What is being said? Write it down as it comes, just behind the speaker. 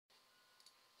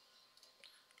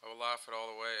I will laugh it all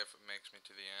the way if it makes me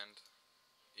to the end.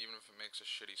 Even if it makes a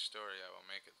shitty story, I will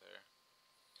make it there.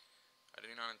 I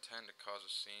do not intend to cause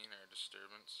a scene or a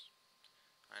disturbance.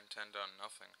 I intend on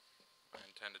nothing. I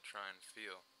intend to try and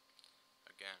feel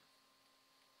again.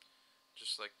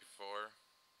 Just like before,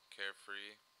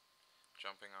 carefree,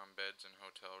 jumping on beds in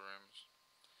hotel rooms,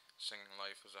 singing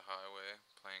life as a highway,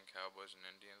 playing cowboys and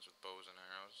Indians with bows and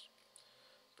arrows.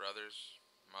 Brothers,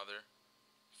 mother,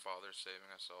 father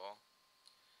saving us all.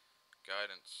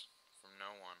 Guidance from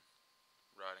no one,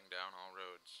 riding down all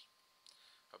roads.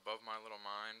 Above my little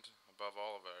mind, above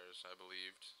all of ours, I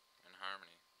believed, in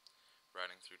harmony,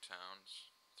 riding through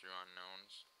towns, through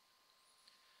unknowns.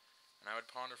 And I would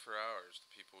ponder for hours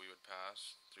the people we would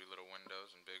pass, through little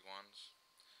windows and big ones,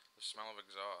 the smell of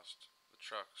exhaust, the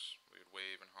trucks we would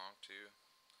wave and honk to,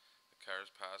 the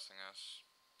cars passing us,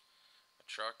 a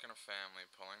truck and a family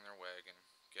pulling their wagon,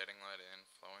 getting let in,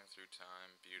 flowing through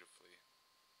time beautifully.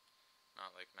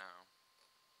 Not like now.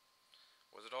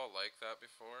 Was it all like that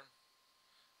before?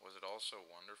 Was it all so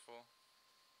wonderful?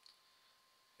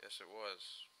 Yes, it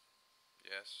was.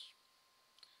 Yes,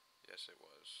 yes, it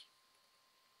was.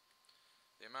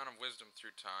 The amount of wisdom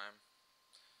through time,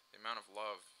 the amount of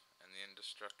love, and the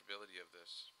indestructibility of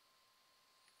this.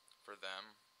 For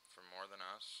them, for more than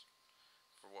us,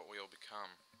 for what we will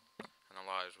become, and the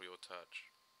lives we will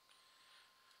touch.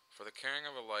 For the caring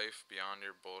of a life beyond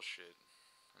your bullshit,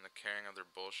 and the caring of their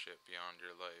bullshit beyond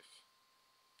your life.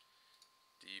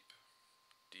 Deep,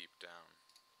 deep down.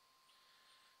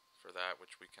 For that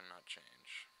which we cannot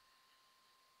change.